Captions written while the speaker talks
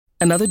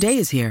Another day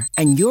is here,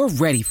 and you're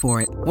ready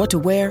for it. What to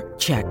wear?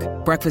 Check.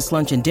 Breakfast,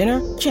 lunch, and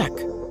dinner? Check.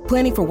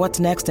 Planning for what's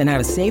next and how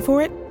to save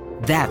for it?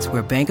 That's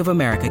where Bank of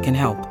America can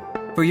help.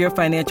 For your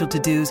financial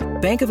to-dos,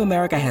 Bank of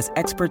America has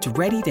experts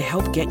ready to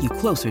help get you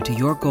closer to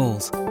your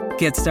goals.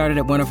 Get started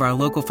at one of our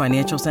local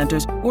financial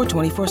centers or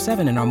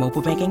 24/7 in our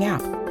mobile banking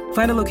app.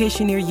 Find a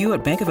location near you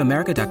at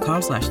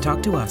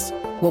bankofamerica.com/talktous.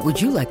 What would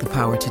you like the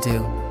power to do?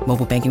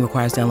 Mobile banking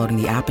requires downloading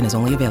the app and is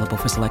only available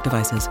for select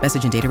devices.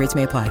 Message and data rates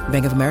may apply.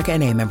 Bank of America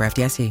N.A., member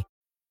FDIC.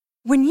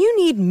 When you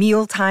need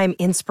mealtime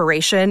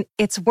inspiration,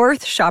 it's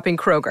worth shopping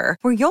Kroger,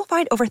 where you'll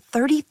find over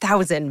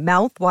 30,000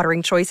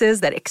 mouth-watering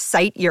choices that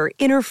excite your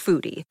inner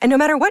foodie. And no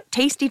matter what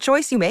tasty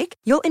choice you make,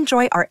 you'll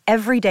enjoy our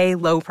everyday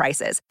low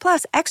prices,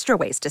 plus extra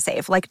ways to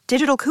save, like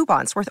digital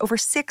coupons worth over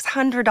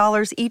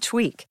 $600 each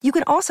week. You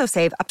can also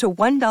save up to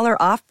 $1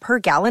 off per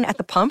gallon at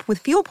the pump with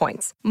fuel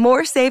points.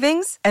 More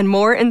savings and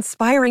more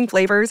inspiring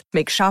flavors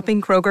make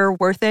shopping Kroger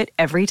worth it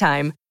every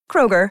time.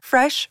 Kroger,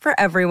 fresh for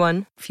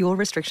everyone. Fuel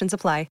restrictions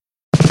apply.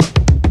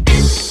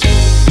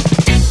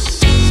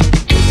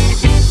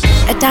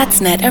 A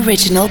Dadsnet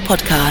original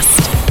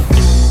podcast.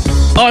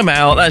 I'm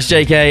Al, that's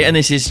JK, and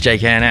this is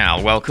JK and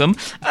Al. Welcome.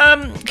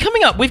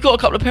 Coming up, we've got a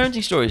couple of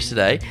parenting stories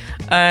today,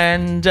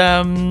 and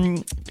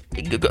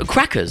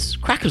crackers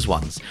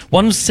ones.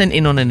 One's sent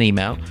in on an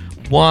email.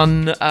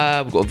 One, we've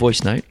got a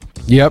voice note.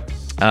 Yep.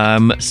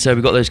 So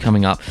we've got those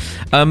coming up.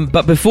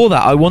 But before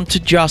that, I want to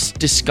just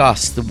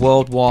discuss the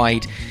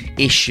worldwide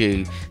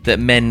issue that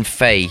men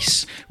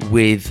face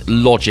with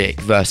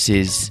logic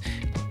versus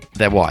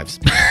their wives.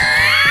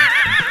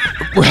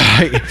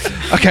 Right.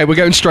 Okay, we're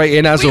going straight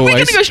in as always. We're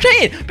going to go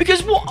straight in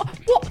because what?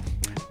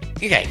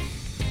 Okay,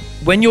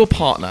 when your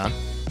partner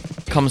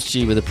comes to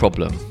you with a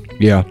problem,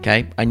 yeah.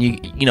 Okay, and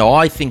you know,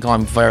 I think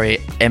I'm very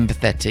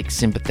empathetic,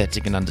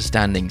 sympathetic, and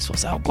understanding. So I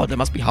say, oh God, that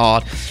must be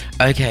hard.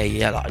 Okay,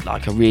 yeah,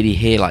 like I really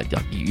hear like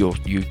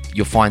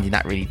you're finding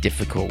that really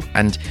difficult.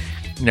 And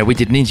you know, we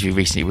did an interview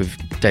recently with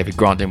David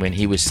Grant, when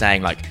he was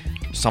saying like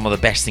some of the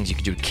best things you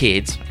can do with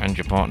kids and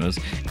your partners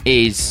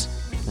is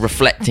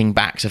reflecting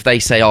back. So if they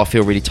say, oh, I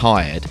feel really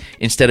tired,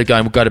 instead of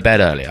going, we'll go to bed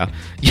earlier.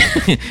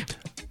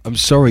 I'm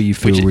sorry you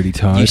feel really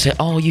tired. You say,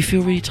 oh, you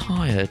feel really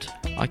tired.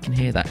 I can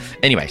hear that.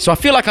 Anyway, so I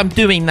feel like I'm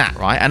doing that,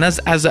 right? And as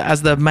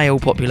the male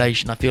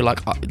population, I feel like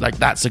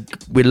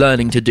we're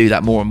learning to do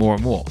that more and more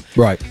and more.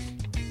 Right.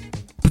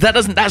 But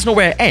that's not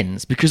where it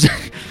ends, because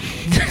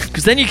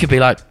then you could be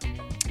like,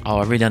 oh,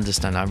 I really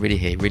understand. I really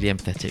hear, really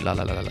empathetic, la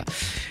la la la.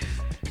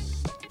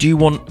 Do you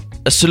want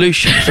a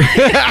solution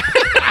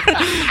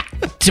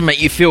to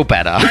make you feel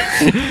better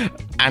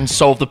and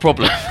solve the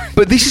problem?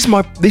 But this is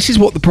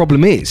what the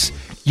problem is.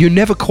 You're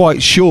never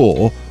quite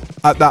sure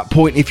at that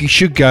point if you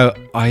should go,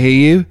 I hear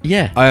you.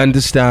 Yeah. I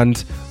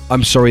understand.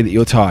 I'm sorry that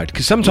you're tired.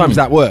 Because sometimes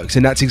that works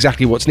and that's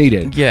exactly what's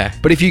needed. Yeah.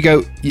 But if you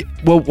go,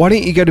 well, why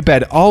don't you go to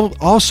bed?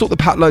 I'll sort the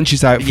packed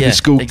lunches out for the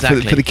school,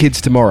 exactly. for the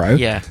kids tomorrow.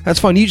 Yeah. That's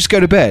fine. You just go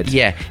to bed.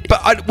 Yeah.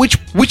 But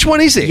which one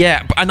is it?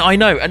 Yeah. And I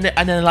know. And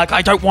then like,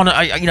 I don't want to,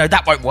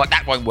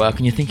 that won't work.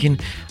 And you're thinking,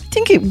 I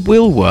think it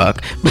will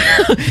work.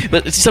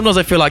 But sometimes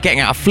I feel like getting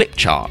out a flip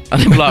chart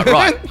and I'm like,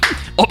 right,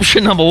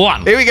 option number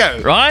one. Here we go.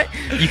 Right?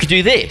 You could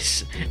do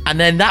this. And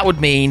then that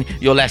would mean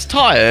you're less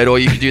tired, or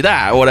you could do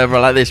that, or whatever,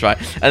 like this, right?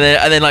 And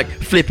then like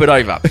flip it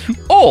over.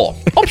 Or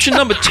option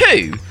number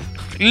two,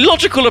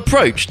 logical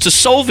approach to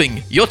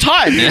solving your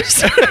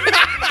tiredness.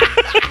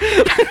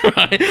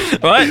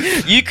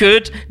 right? You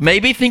could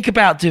maybe think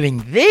about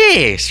doing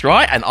this,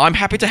 right? And I'm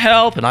happy to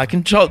help, and I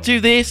can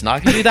do this, and I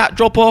can do that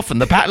drop off and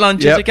the packed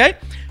lunches, okay?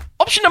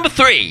 Option number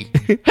three.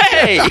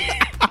 Hey!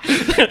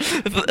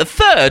 A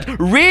third,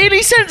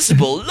 really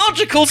sensible,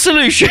 logical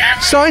solution.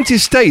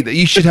 Scientists state that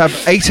you should have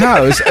 8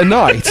 hours a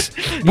night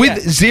with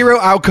zero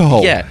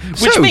alcohol. Yeah,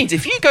 which means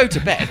if you go to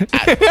bed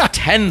at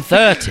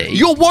 10:30...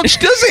 Your watch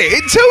does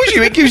it. It tells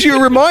you. It gives you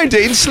a reminder.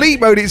 In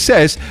sleep mode, it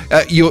says,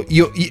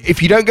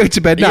 if you don't go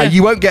to bed now,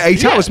 you won't get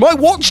 8 hours. My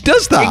watch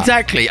does that.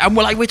 Exactly. And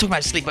we're talking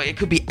about sleep, but it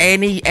could be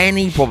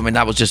any problem, and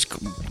that was just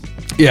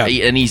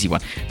an easy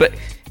one. But...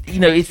 you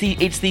know,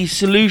 it's these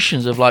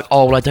solutions of like,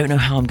 oh, well, I don't know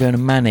how I'm going to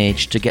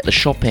manage to get the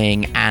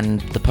shopping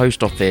and the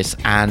post office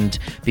and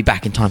be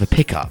back in time for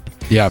pickup.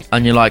 Yeah.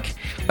 And you're like,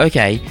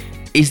 okay,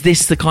 is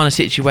this the kind of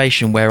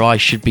situation where I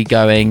should be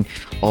going,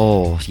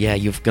 oh, yeah,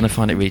 you're going to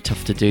find it really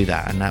tough to do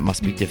that, and that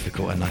must be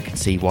difficult, and I can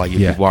see why you'd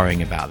be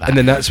worrying about that. And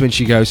then that's when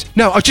she goes,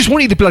 no, I just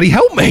want you to bloody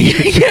help me.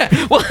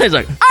 Yeah. Well, it's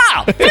like,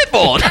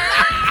 flipboard.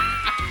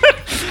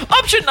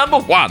 Option number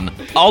one,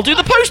 I'll do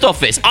the post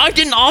office. I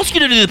didn't ask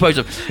you to do the post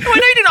office. No, I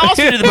know you didn't ask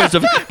me to do the post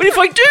office. But if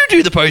I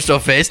do the post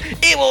office,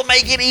 it will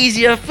make it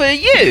easier for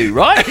you,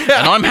 right? And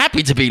I'm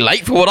happy to be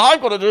late for what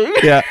I've got to do.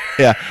 Yeah.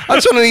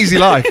 That's not an easy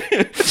life.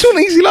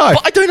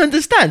 But I don't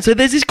understand. So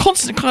there's this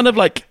constant kind of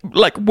like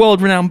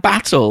world-renowned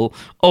battle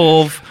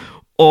of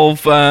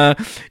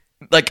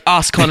like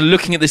us kind of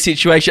looking at the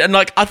situation. And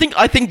like I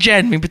think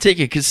Jen in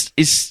particular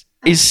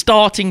is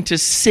starting to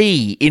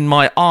see in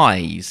my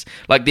eyes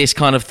like this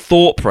kind of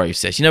thought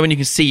process. You know, when you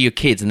can see your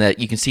kids and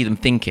you can see them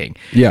thinking.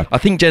 Yeah. I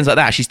think Jen's like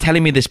that. She's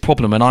telling me this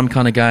problem and I'm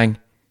kind of going,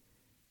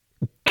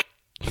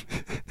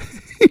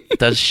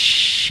 does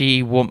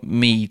she want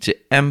me to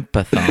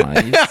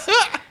empathise,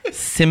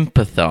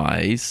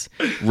 sympathise,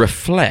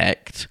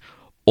 reflect,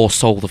 or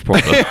solve the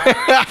problem?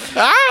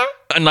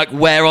 And like,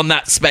 where on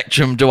that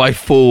spectrum do I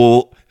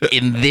fall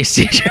in this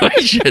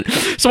situation?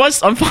 So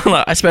I'm finding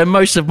like I spend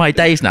most of my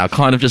days now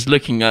kind of just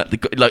looking at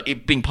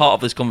being part of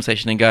this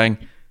conversation and going,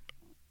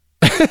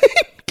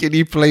 can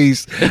you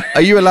please,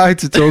 are you allowed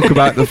to talk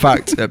about the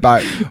fact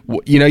about,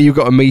 you've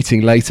got a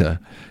meeting later.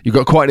 You've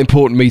got quite an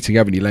important meeting,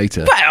 haven't you,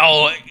 later?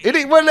 Well, it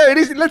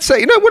is, let's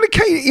say,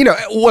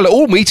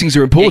 all meetings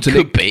are important. It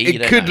could be.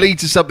 It could lead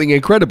to something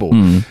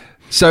incredible.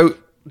 So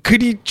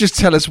could you just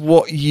tell us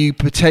what you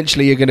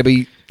potentially are going to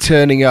be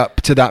turning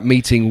up to that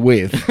meeting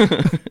with?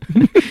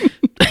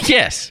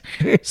 Yes.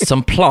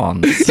 Some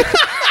plants.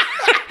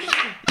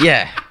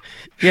 Yeah.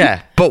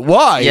 But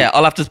why? Yeah,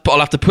 I'll have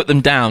to put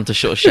them down to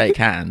sort of shake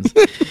hands.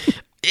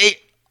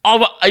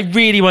 I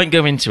really won't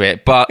go into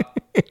it, but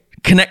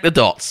connect the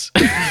dots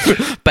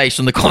based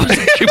on the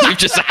conversation we've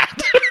just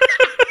had.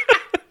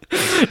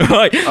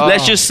 Right,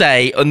 let's just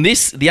say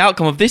the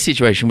outcome of this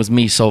situation was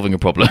me solving a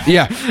problem.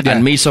 Yeah.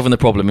 And me solving the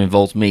problem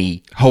involves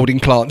me holding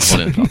plants.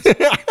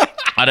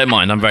 I don't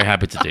mind. I'm very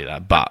happy to do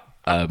that, but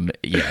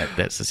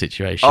that's the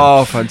situation.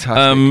 Oh,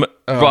 fantastic.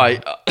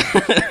 Right.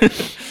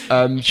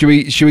 Should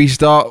we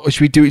start?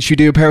 Should we do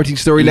a parenting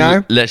story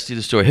now? Let's do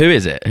the story. Who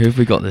is it? Who have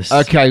we got this?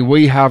 Okay,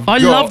 we have. I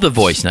love the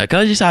voice note. Can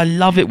I just say I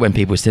love it when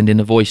people send in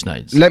the voice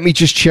notes. Let me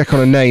just check on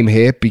a name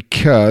here,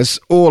 because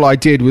all I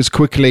did was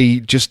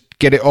quickly just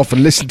get it off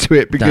and listen to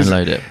it. Because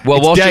download it.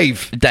 Well, it's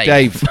Dave.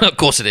 Dave. Of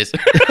course it is.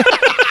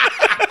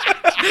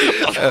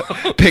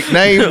 Pick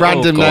name,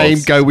 random name,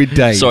 go with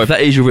Dave. Sorry, if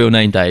that is your real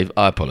name, Dave,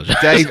 I apologise.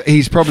 Dave,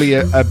 he's probably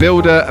a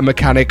builder, a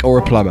mechanic, or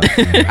a plumber.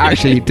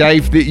 Actually,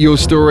 Dave, your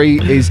story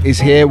is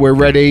here. We're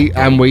ready,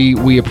 and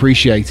we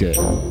appreciate it.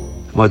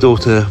 My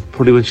daughter,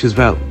 probably when she was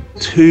about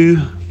 2,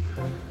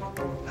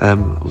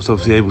 was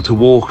obviously able to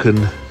walk and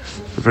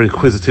very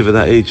inquisitive at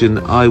that age, and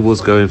I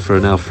was going for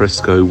an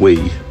Fresco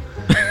wee.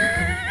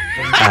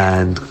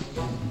 And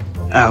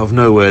out of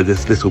nowhere,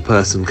 this little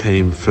person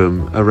came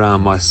from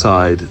around my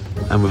side,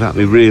 and without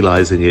me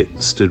realising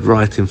it, stood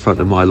right in front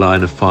of my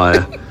line of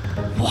fire.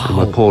 Wow. And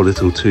my poor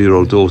little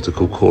 2-year-old daughter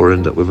called Cora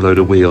ended up with a load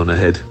of wee on her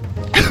head.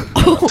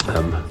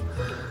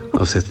 I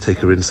also had to take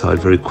her inside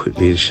very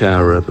quickly and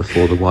shower her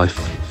before the wife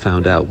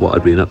found out what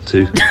I'd been up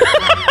to.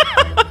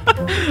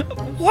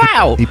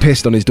 Wow. He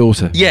pissed on his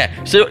daughter. Yeah.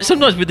 So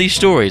sometimes with these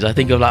stories, I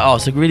think of like,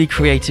 it's a really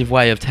creative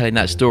way of telling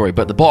that story.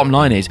 But the bottom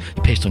line is,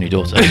 you pissed on your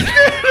daughter.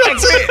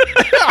 That's it.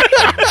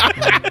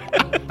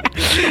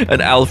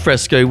 An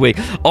alfresco wee.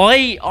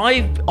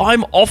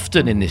 I'm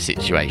often in this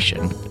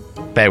situation.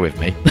 Bear with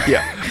me.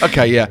 Yeah.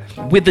 Okay. Yeah.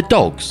 With the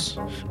dogs,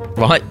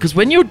 right? Because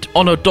when you're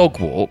on a dog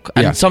walk,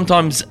 and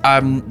sometimes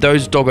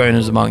those dog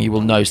owners among you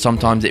will know,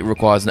 sometimes it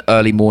requires an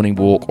early morning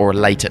walk or a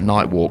late at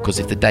night walk. Because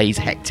if the day's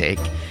hectic,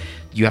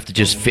 you have to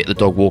just fit the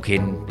dog walk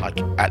in like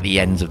at the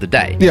ends of the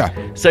day. Yeah.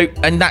 So,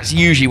 and that's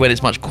usually when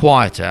it's much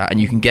quieter,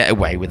 and you can get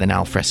away with an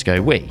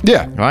alfresco wee.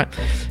 Yeah. Right.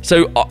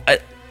 So,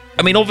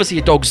 I mean,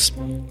 obviously, dogs,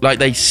 like,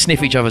 they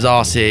sniff each other's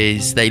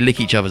asses, they lick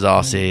each other's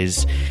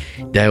asses,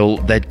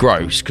 they're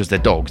gross because they're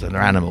dogs and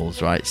they're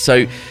animals, right?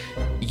 So,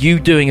 you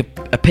doing a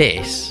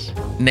piss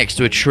next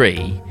to a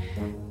tree,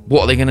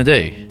 what are they going to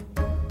do?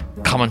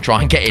 Come and try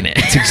and get in it.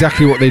 It's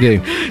exactly what they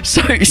do.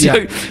 So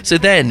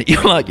then you're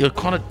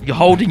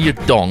holding your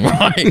dong,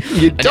 right?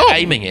 Your dong? You're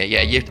aiming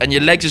it, and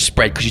your legs are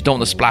spread because you don't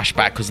want to splash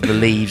back because of the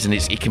leaves, and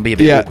it can be a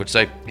bit awkward.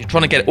 So you're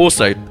trying to get it.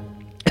 Also,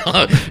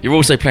 you're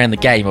also playing the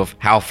game of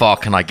how far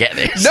can I get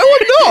this? No,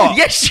 I'm not.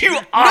 Yes, you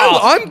are. No,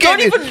 I'm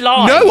getting Don't even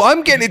lie. No,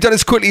 I'm getting it done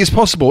as quickly as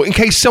possible in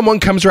case someone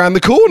comes around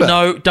the corner.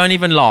 No, don't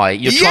even lie.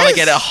 You're trying to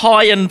get it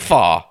high and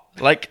far.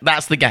 Like,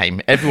 that's the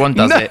game. Everyone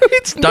does it.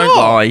 It's don't not.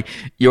 lie.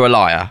 You're a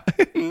liar.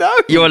 No.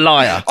 You're a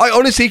liar. I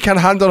honestly can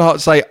hand on heart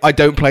say I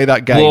don't play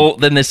that game. Well,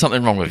 then there's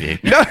something wrong with you.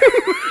 No.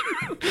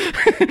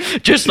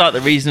 Just like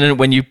the reason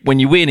when you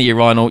wee in a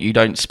urinal, you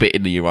don't spit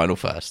in the urinal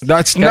first.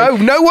 That's no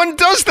one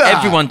does that.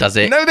 Everyone does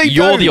it. No,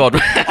 You're don't. the odd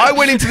one. I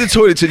went into the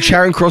toilets at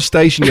Charing Cross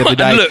Station the other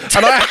day,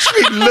 and I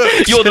actually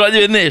looked. You're like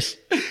doing this.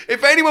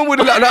 If anyone would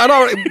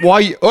have,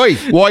 why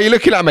are you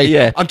looking at me?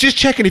 Yeah. I'm just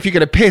checking if you're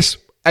going to piss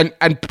and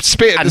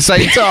spit at the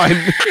same time.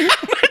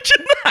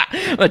 Imagine that.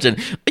 Imagine.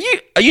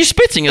 Are you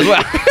spitting as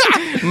well?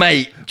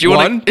 Mate, do you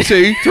want 1,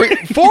 2, 3,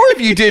 4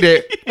 of you did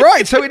it.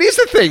 Right, so it is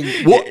a thing.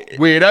 What,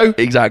 weirdo?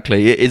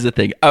 Exactly, it is a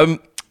thing.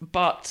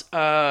 But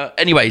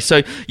anyway,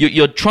 so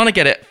you're trying to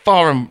get it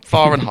far and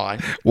high.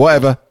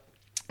 Whatever.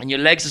 And your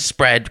legs are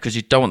spread because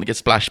you don't want to get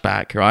splashed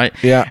back, right?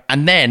 Yeah.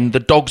 And then the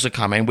dogs are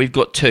coming. We've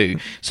got 2.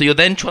 So you're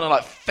then trying to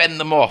like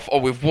fend them off,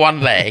 or with one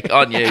leg,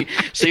 aren't you?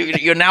 So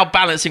you're now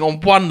balancing on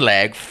one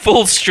leg,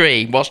 full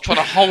stream, whilst trying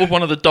to hold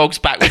one of the dogs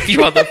back with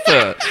your other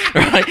foot,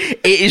 right?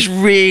 It is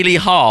really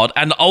hard.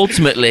 And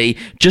ultimately,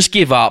 just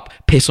give up,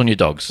 piss on your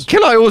dogs.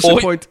 Can I also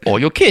point... Or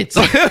your kids.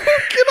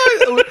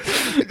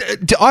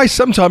 I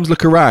sometimes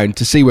look around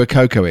to see where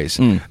Coco is.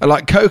 And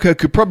like, Coco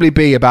could probably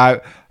be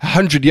about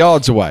 100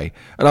 yards away.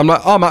 And I'm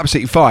like, I'm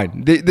absolutely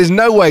fine. There's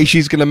no way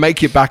she's going to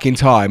make it back in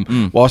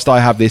time whilst I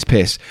have this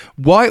piss.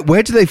 Where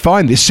do they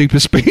find this super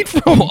speed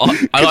from? Well,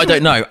 I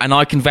don't know. And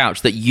I can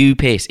vouch that you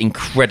piss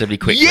incredibly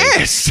quickly.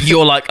 Yes!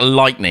 You're like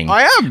lightning.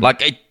 I am.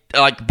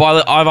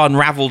 I've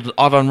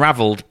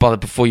unravelled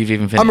before you've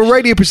even finished. I'm a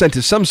radio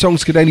presenter. Some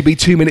songs could only be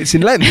 2 minutes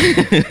in length.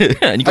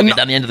 And you got me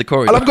down the end of the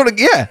corridor. And I've got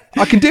to,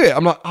 I can do it.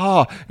 I'm like,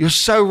 you're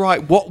so right.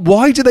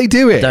 Why do they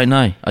do it?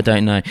 I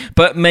don't know.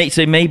 But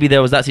so maybe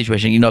there was that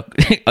situation. You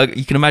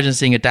can imagine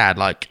seeing a dad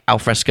like al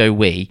fresco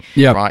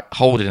right,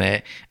 holding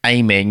it,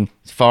 aiming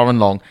far and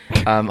long,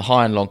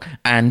 high and long,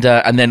 and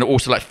then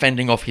also like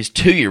fending off his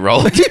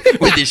 2-year-old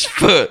with his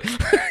foot.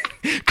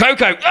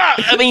 Coco,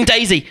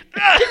 Daisy,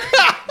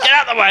 get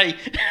out of the way.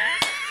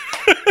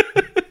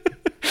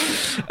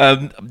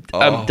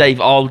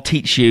 Dave, I'll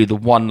teach you the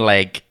one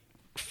leg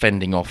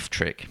fending off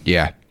trick.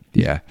 Yeah.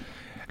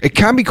 It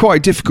can be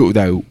quite difficult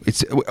though.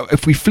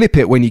 If we flip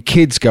it when your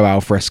kids go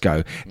al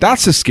fresco,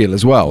 that's a skill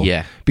as well.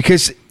 Yeah.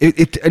 Because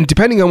and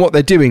depending on what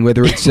they're doing,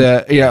 whether it's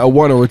a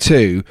 1 or a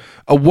 2,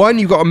 a 1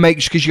 you've got to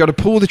make because you got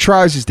to pull the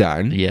trousers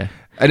down. Yeah.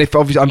 And if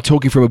obviously I'm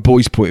talking from a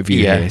boy's point of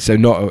view Yeah. here, so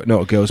not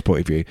a girl's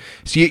point of view.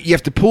 So you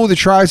have to pull the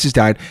trousers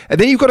down, and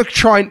then you've got to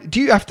try and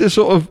do you have to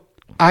sort of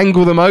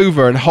angle them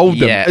over and hold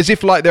them as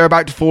if like they're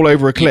about to fall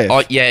over a cliff?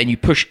 And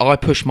I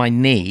push my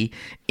knee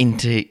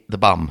into the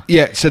bum.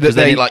 Yeah, so that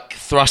they like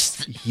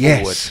thrust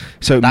forward.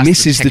 So it That's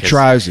misses the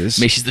trousers.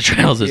 Misses the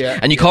trousers. Yeah.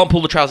 And you can't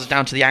pull the trousers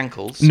down to the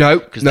ankles. No,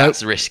 because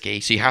that's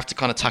risky. So you have to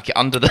kind of tuck it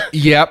under the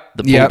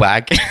ball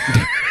bag.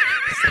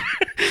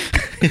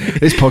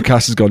 This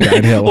podcast has gone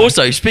downhill.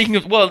 Also, speaking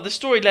of, the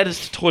story led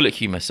us to toilet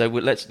humour, so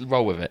let's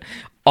roll with it.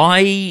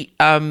 Toilet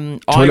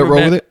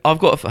roll with it? I've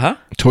got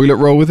Toilet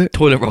roll with it?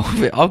 Toilet roll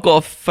with it. I've got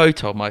a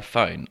photo on my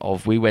phone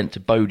of we went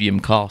to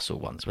Bodiam Castle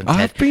once. When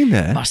I've been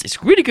there.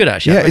 It's really good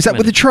actually. Yeah, is that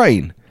with the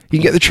train? You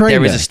can get the train There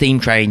there. is a steam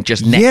train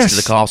just next to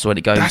the castle and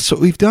it goes. That's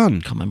what we've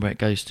done. Can't remember where it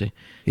goes to.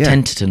 Yeah.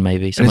 Tenterton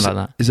maybe, something like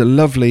that. There's a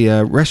lovely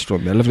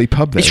restaurant there, a lovely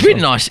pub there. It's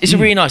really nice. It's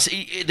really nice.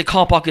 The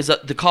car park is where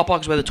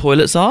the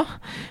toilets are,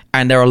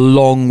 and they're a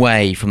long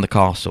way from the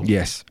castle.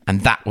 Yes,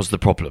 and that was the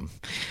problem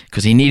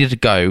because he needed to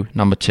go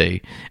number 2,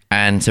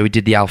 and so we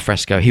did the al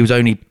fresco. He was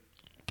only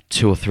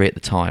 2 or 3 at the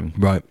time,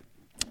 right?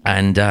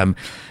 And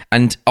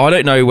I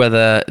don't know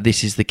whether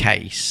this is the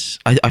case.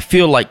 I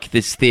feel like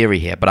there's theory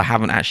here, but I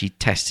haven't actually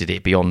tested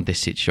it beyond this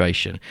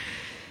situation.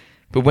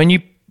 But when you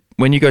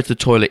go to the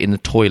toilet in the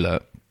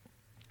toilet.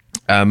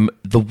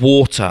 The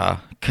water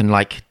can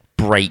like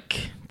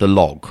break the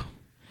log,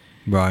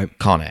 right?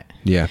 Can't it?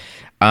 Yeah.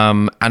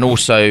 And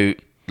also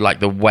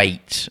like the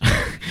weight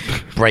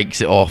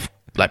breaks it off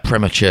like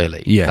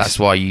prematurely. Yes. That's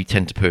why you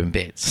tend to poo in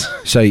bits.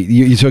 So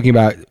you're talking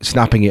about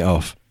snapping it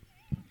off.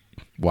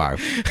 Wow.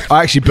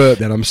 I actually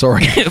burped then. I'm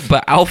sorry.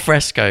 But al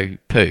fresco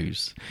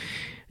poos,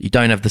 you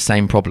don't have the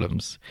same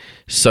problems.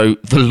 So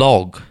the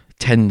log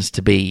tends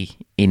to be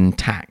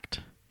intact.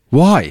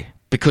 Why?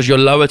 Because you're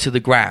lower to the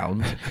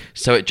ground,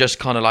 so it just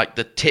kind of like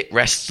the tip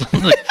rests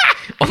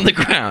on the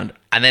ground,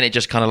 and then it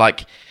just kind of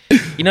like,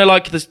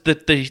 like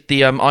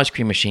the ice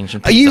cream machines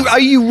from Pizza.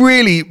 Are you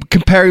really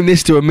comparing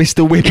this to a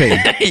Mr. Whipping?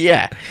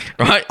 Yeah,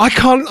 right. I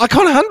can't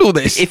handle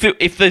this.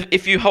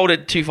 If you hold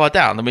it too far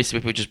down, the Mr.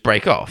 Whipping will just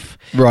break off.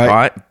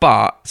 Right.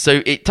 But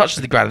so it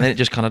touches the ground, and then it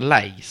just kind of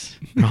lays.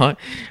 Right.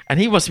 And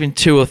he must have been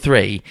 2 or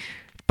 3,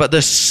 but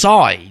the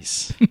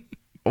size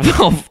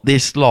of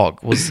this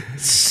log was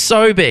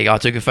so big. I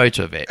took a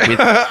photo of it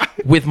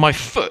with my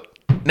foot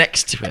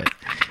next to it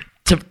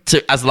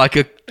as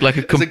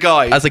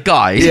a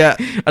guide,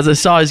 as a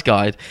size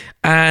guide,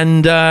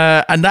 and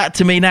that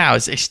to me now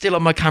is it's still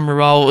on my camera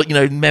roll.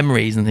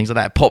 Memories and things like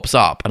that. It pops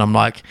up, and I'm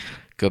like,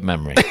 good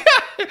memory.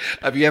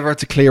 Have you ever had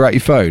to clear out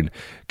your phone?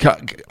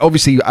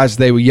 Obviously, as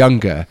they were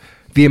younger,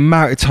 the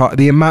amount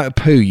of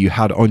poo you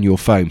had on your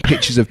phone,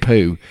 pictures of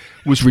poo,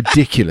 was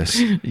ridiculous.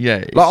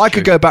 Yeah, like I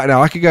could go back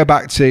now. I could go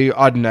back to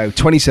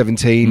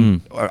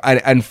 2017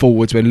 and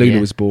forwards when Luna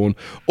was born,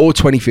 or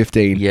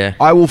 2015. Yeah,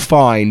 I will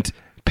find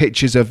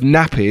pictures of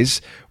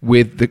nappies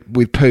with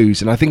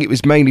poos, and I think it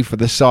was mainly for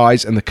the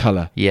size and the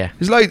colour. Yeah,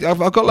 there's loads.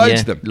 I've got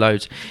loads of them.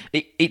 Loads.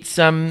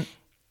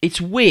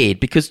 It's weird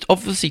because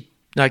obviously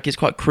like it's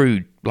quite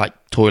crude like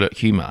toilet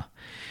humour,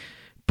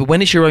 but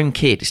when it's your own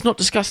kid, it's not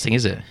disgusting,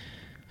 is it?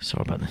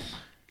 Sorry about this.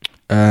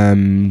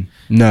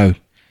 No.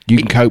 You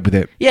can cope with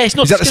it. Yeah, it's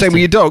not. Is that the same with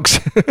your dogs?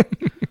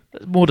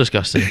 More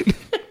disgusting.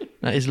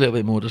 That is a little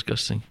bit more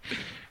disgusting.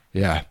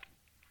 Yeah.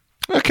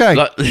 Okay.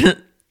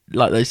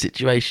 Like those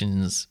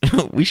situations.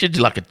 We should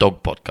do like a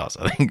dog podcast,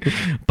 I think.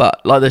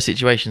 But like those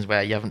situations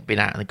where you haven't been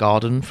out in the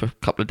garden for a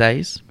couple of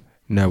days.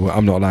 No, well,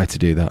 I'm not allowed to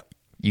do that.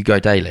 You go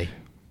daily.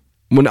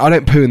 When I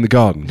don't poo in the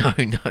garden. No.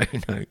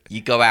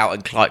 You go out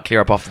and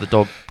clear up after the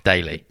dog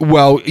daily.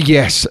 Well,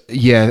 yes,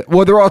 yeah.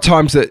 Well, there are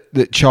times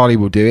that Charlie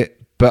will do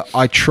it, but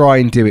I try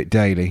and do it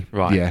daily.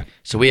 Right. Yeah.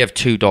 So we have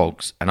 2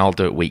 dogs, and I'll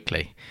do it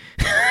weekly.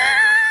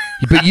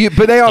 But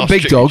they aren't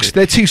big dogs.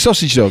 They're 2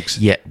 sausage dogs.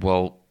 Yeah.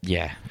 Well,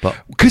 yeah, but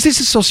because it's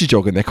a sausage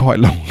dog and they're quite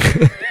long.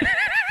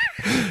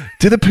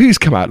 Do the poos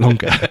come out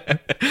longer? I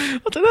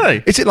don't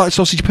know. Is it like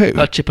sausage poo?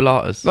 Like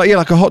chipolatas.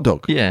 Like a hot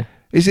dog? Yeah.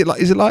 Is it like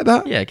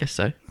that? Yeah, I guess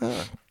so.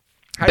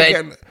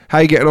 How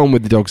are you getting on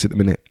with the dogs at the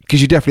minute?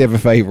 Because you definitely have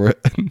a favourite.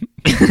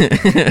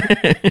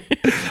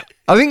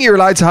 I think you're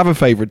allowed to have a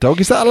favourite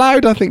dog. Is that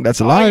allowed? I think that's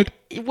allowed.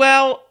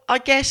 I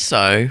guess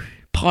so.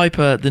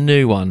 Piper, the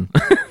new one.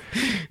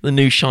 The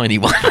new shiny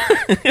one.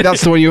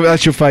 That's the one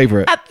that's your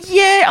favourite.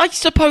 Yeah, I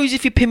suppose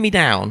if you pin me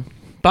down.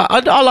 But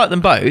I like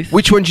them both.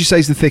 Which one do you say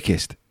is the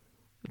thickest?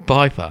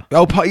 Piper.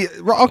 Oh, right,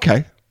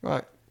 okay.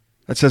 Right.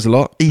 That says a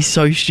lot. He's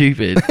so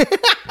stupid.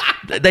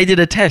 They did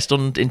a test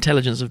on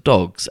intelligence of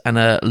dogs, and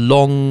a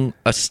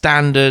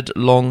standard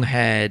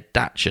long-haired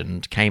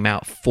Dachshund came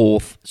out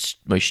fourth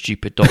most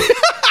stupid dog.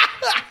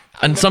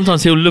 And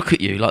sometimes he'll look at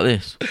you like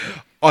this.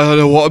 I don't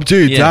know what I'm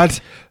doing, Dad.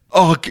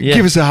 Oh,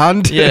 give us a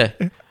hand. Yeah.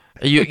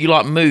 You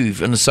like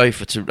move on the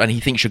sofa and he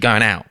thinks you're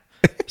going out.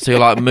 So you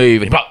like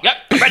move and he's like, yep,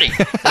 I'm ready.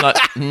 I'm like,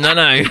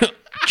 no,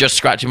 just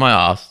scratching my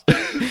ass.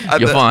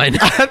 You're fine.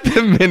 At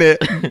the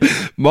minute,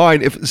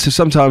 mine.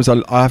 Sometimes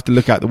I have to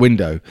look out the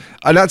window,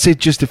 and that's it,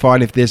 just to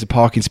find if there's a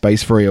parking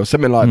space free or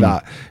something like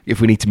that.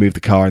 If we need to move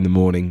the car in the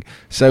morning,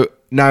 so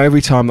now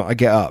every time that I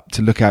get up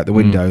to look out the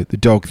window, the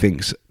dog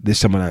thinks there's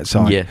someone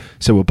outside. Yeah.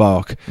 So we'll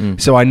bark.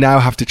 So I now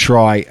have to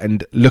try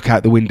and look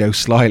out the window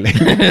slightly.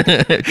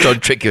 Try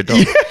and trick your dog.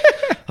 Yeah.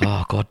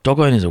 Oh God, dog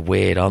owners are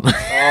weird, aren't they?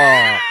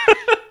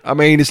 I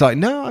mean, it's like,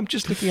 no, I'm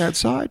just looking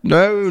outside.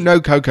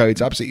 No, Coco,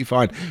 it's absolutely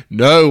fine.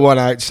 No one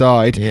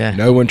outside. Yeah.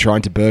 No one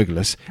trying to burgle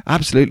us.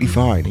 Absolutely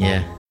fine.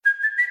 Yeah.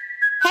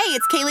 Hey,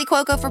 it's Kaylee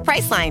Cuoco for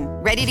Priceline.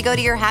 Ready to go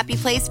to your happy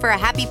place for a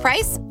happy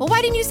price? Well,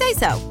 why didn't you say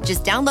so?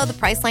 Just download the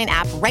Priceline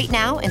app right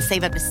now and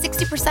save up to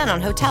 60%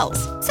 on hotels.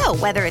 So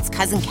whether it's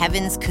Cousin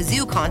Kevin's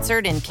Kazoo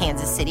Concert in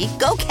Kansas City,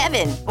 go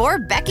Kevin, or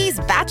Becky's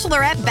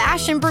Bachelorette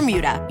Bash in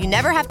Bermuda, you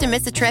never have to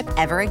miss a trip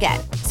ever again.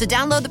 So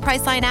download the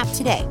Priceline app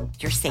today.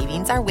 Your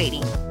savings are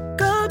waiting.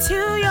 Go to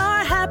your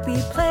happy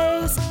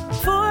place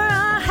for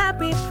a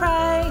happy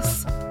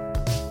price.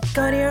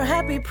 Go to your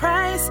happy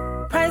price,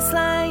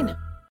 Priceline.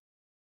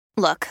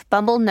 Look,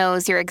 Bumble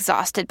knows you're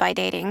exhausted by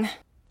dating.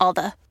 All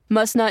the,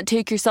 must not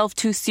take yourself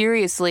too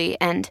seriously,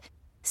 and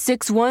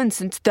 6'1"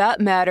 since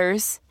that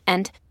matters,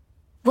 and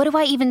what do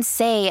I even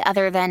say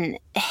other than,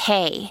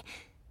 hey?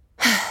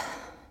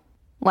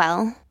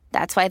 Well,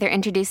 that's why they're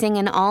introducing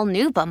an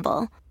all-new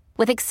Bumble,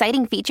 with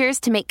exciting features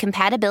to make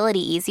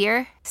compatibility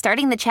easier,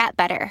 starting the chat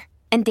better,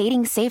 and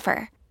dating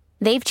safer.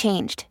 They've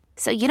changed,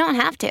 so you don't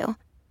have to.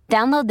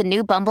 Download the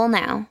new Bumble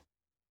now.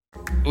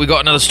 We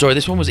got another story.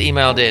 This one was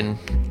emailed in.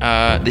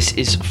 This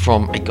is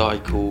from a guy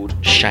called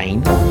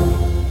Shane.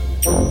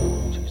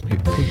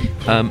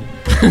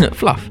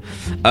 Fluff.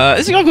 This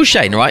is a guy called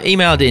Shane, right?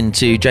 Emailed in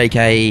to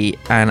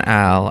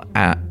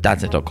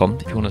jkanal@dadsnet.com.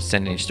 If you want to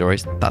send any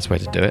stories, that's where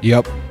to do it.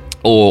 Yep.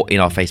 Or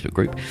in our Facebook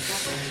group.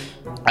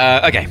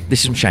 Okay, this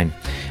is from Shane.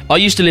 I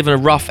used to live in a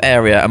rough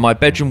area and my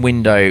bedroom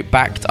window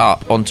backed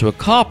up onto a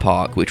car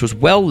park which was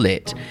well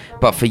lit,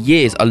 but for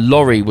years a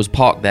lorry was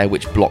parked there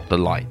which blocked the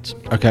light.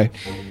 Okay.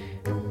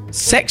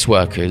 Sex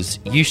workers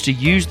used to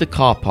use the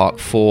car park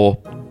for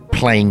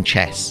playing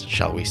chess,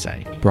 shall we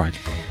say. Right.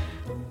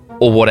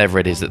 Or whatever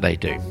it is that they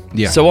do.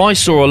 Yeah. So I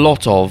saw a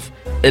lot of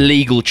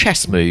illegal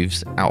chess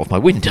moves out of my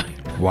window.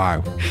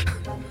 Wow.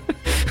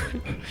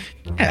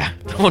 Yeah,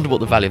 I wonder what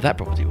the value of that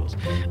property was.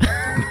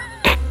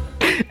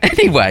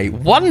 Anyway,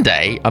 one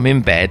day I'm in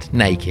bed,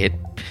 naked,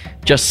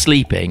 just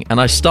sleeping, and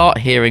I start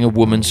hearing a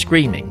woman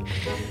screaming.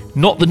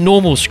 Not the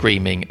normal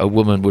screaming a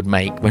woman would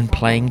make when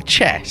playing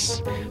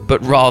chess,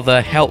 but rather,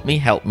 help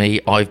me,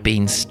 I've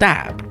been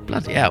stabbed.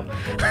 Bloody hell.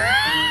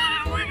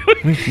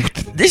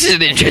 This is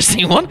an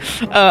interesting one.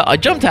 I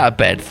jumped out of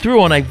bed,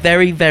 threw on a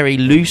very, very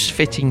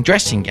loose-fitting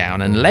dressing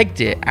gown and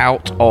legged it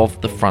out of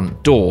the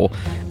front door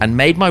and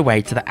made my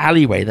way to the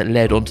alleyway that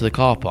led onto the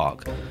car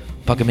park.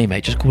 Bugger me,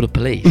 mate, just call the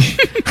police.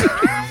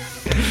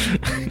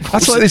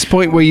 That's like this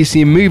point where you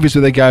see in movies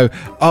where they go,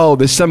 oh,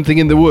 there's something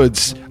in the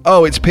woods.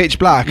 Oh, it's pitch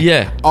black.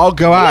 Yeah. I'll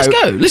go out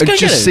Let's and go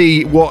just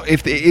see what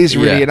if it is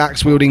really an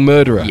axe-wielding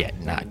murderer. Yeah,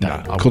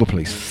 no. Call the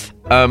police.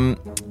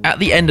 At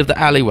the end of the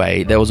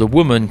alleyway, there was a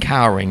woman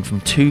cowering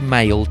from two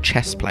male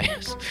chess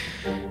players.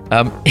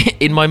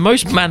 In my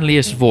most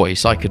manliest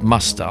voice I could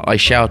muster, I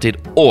shouted,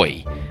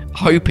 "Oi!"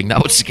 hoping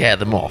that would scare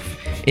them off.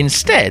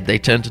 Instead, they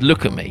turned to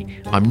look at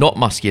me. I'm not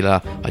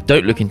muscular. I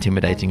don't look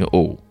intimidating at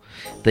all.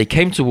 They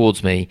came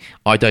towards me.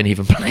 I don't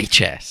even play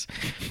chess.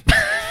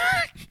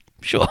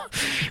 Sure.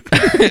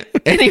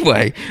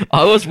 Anyway,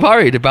 I was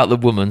worried about the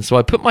woman, so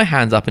I put my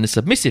hands up in a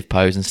submissive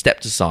pose and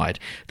stepped aside.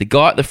 The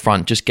guy at the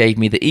front just gave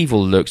me the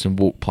evil looks and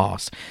walked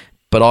past.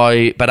 But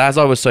as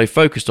I was so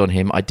focused on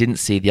him, I didn't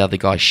see the other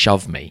guy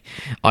shove me.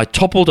 I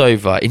toppled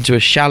over into a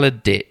shallow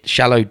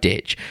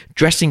ditch.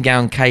 Dressing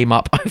gown came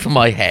up over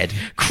my head.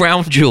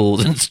 Crown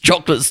jewels and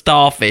chocolate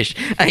starfish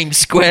aimed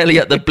squarely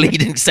at the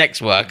bleeding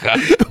sex worker.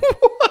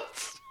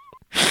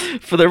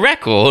 For the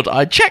record,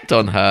 I checked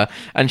on her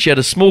and she had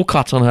a small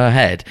cut on her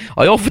head.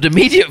 I offered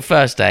immediate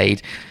first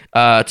aid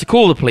to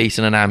call the police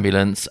and an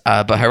ambulance,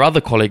 but her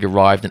other colleague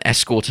arrived and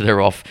escorted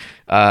her off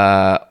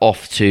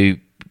to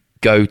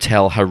go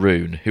tell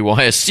Haroon, who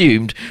I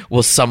assumed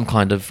was some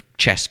kind of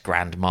chess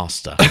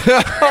grandmaster.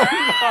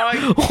 Oh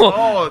my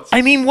God.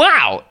 I mean,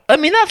 wow. I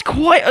mean, that's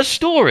quite a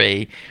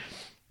story.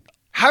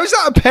 How's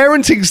that a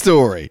parenting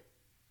story?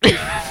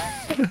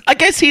 I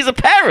guess he's a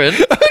parent.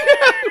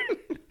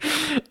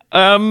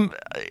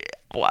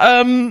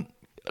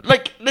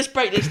 Like, let's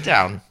break this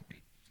down.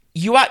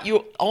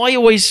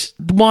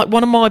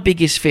 One of my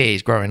biggest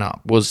fears growing up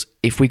was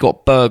if we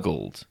got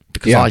burgled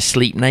because I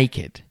sleep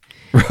naked.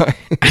 Right.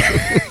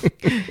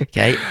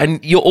 Okay,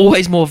 and you're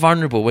always more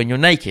vulnerable when you're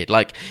naked.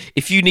 Like,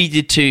 if you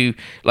needed to,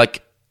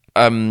 like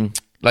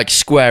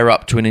square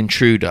up to an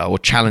intruder or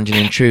challenge an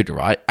intruder,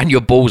 right? And your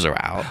balls are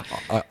out.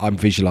 I'm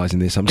visualizing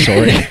this. I'm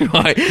sorry.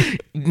 Right?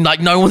 Like,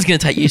 no one's going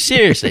to take you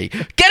seriously.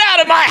 Get out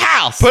of my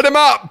house! Put him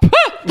up!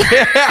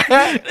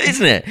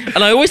 Isn't it?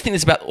 And I always think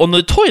this about on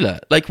the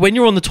toilet. Like, when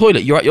you're on the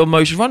toilet, you're at your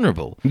most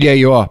vulnerable. Yeah,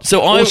 you are. So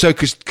also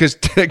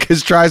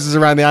because trousers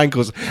around the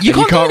ankles, you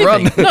can't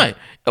run. No.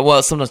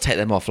 Well, sometimes take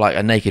them off. Like,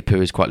 a naked poo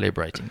is quite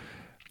liberating.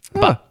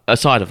 But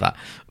aside of that,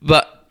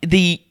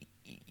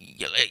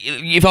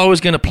 if I was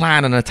going to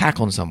plan an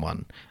attack on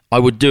someone, I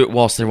would do it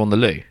whilst they're on the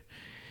loo,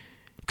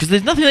 because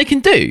there's nothing they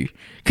can do.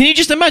 Can you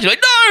just imagine?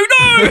 Like,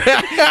 no,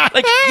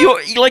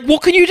 like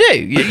what can you do?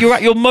 You're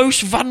at your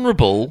most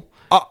vulnerable.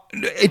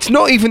 It's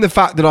not even the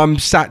fact that I'm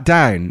sat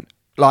down,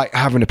 like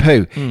having a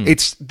poo.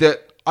 It's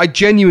that I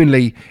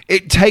genuinely.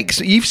 It takes.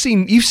 You've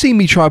seen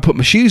me try and put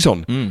my shoes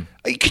on.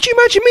 Could you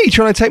imagine me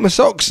trying to take my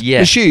socks,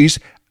 my shoes,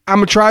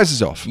 and my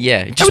trousers off?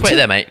 Yeah, just wait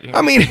there, mate.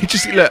 I mean,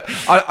 just look.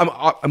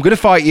 I'm going to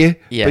fight you,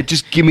 but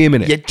just give me a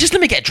minute. Yeah, just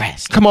let me get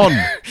dressed. Come on,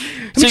 let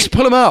me just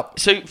pull him up.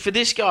 So for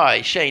this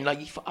guy, Shane,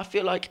 like, I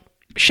feel like,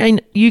 Shane,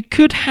 you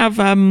could have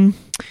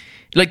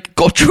like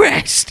got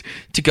dressed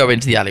to go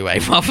into the alleyway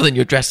rather than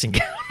your dressing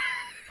gown.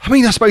 I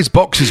mean, I suppose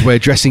boxers wear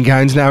dressing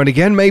gowns now and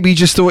again. Maybe he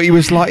just thought he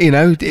was like,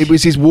 it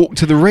was his walk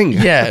to the ring.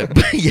 Yeah,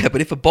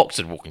 but if a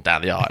boxer walking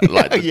down the aisle,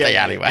 like the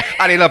alleyway,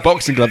 and he'll have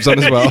boxing gloves on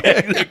as well. Yeah,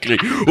 exactly.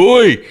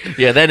 Oi!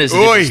 Yeah, then it's a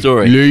different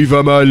story. Leave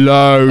him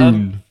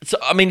alone. So,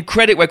 I mean,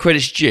 credit where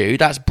credit's due.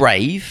 That's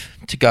brave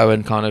to go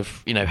and kind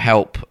of,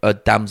 help a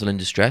damsel in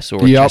distress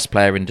or a chess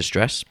player in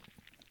distress.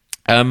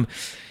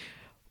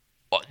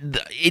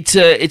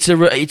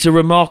 It's a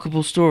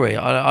remarkable story.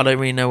 I don't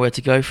really know where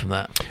to go from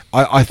that.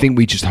 I think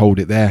we just hold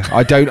it there.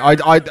 I don't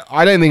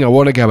think I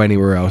want to go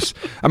anywhere else.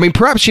 I mean,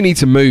 perhaps you need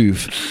to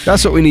move.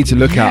 That's what we need to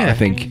look at. I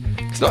think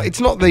it's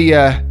not the.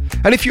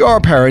 And if you are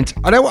a parent,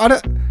 I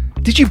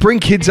don't. Did you bring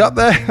kids up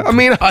there? I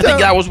mean, I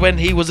think that was when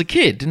he was a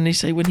kid. Didn't he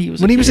say when he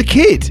was? When he was a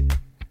kid.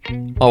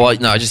 Oh,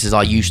 no, it just says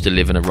I used to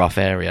live in a rough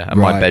area and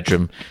my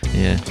bedroom.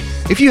 Yeah.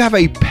 If you have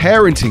a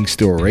parenting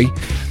story,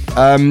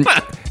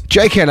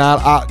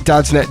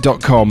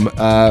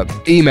 jknal@dadsnet.com,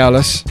 email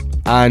us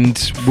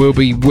and we'll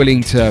be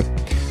willing to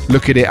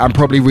look at it and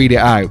probably read it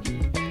out.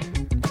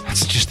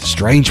 That's just a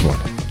strange one.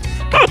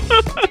 Oh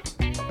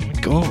my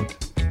God.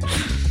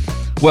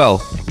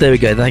 Well, there we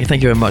go. Thank you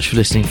very much for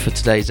listening for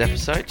today's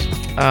episode.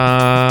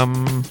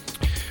 I've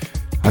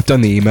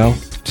done the email.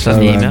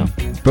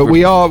 But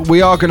we are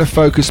going to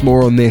focus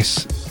more on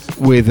this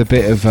with a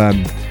bit of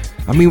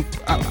I mean,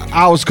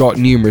 Al's got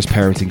numerous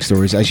parenting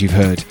stories, as you've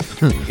heard,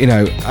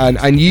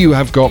 and you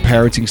have got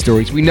parenting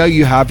stories. We know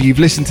you have. You've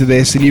listened to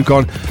this and you've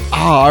gone,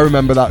 I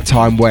remember that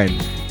time when.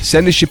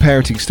 Send us your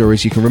parenting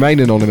stories. You can remain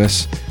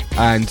anonymous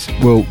and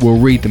we'll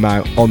read them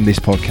out on this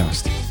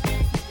podcast.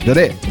 Is that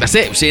it? That's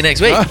it. We'll see you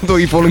next week. I thought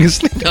you were falling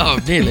asleep. Oh,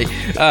 nearly.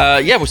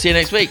 We'll see you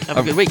next week. Have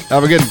a good week.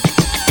 Have a good one.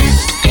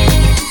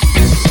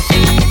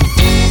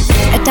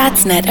 A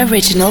Dadsnet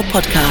original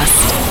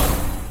podcast.